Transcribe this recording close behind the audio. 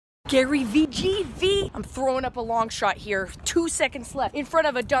Gary Vee. I'm throwing up a long shot here. 2 seconds left. In front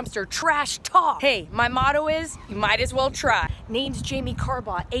of a dumpster. Trash talk. Hey, my motto is, you might as well try. Name's Jamie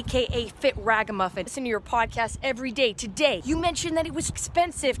Carbot, aka Fit Ragamuffin. Listen to your podcast every day. Today, you mentioned that it was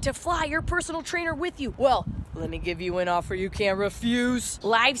expensive to fly your personal trainer with you. Well, let me give you an offer you can't refuse.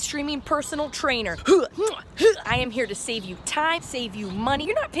 Live streaming personal trainer. I am here to save you time, save you money.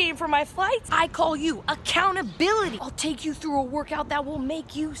 You're not paying for my flights. I call you accountability. I'll take you through a workout that will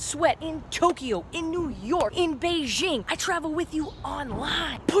make you sweat in Tokyo, in New York, in Beijing. I travel with you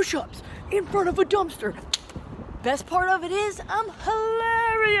online. Push-ups in front of a dumpster. Best part of it is I'm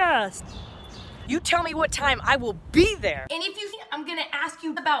hilarious. You tell me what time, I will be there. And if you think I'm gonna ask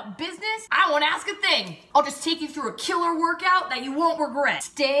you about business, I won't ask a thing. I'll just take you through a killer workout that you won't regret.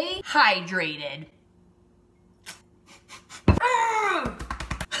 Stay hydrated.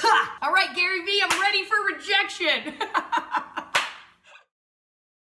 All right, Gary Vee, I'm ready for rejection.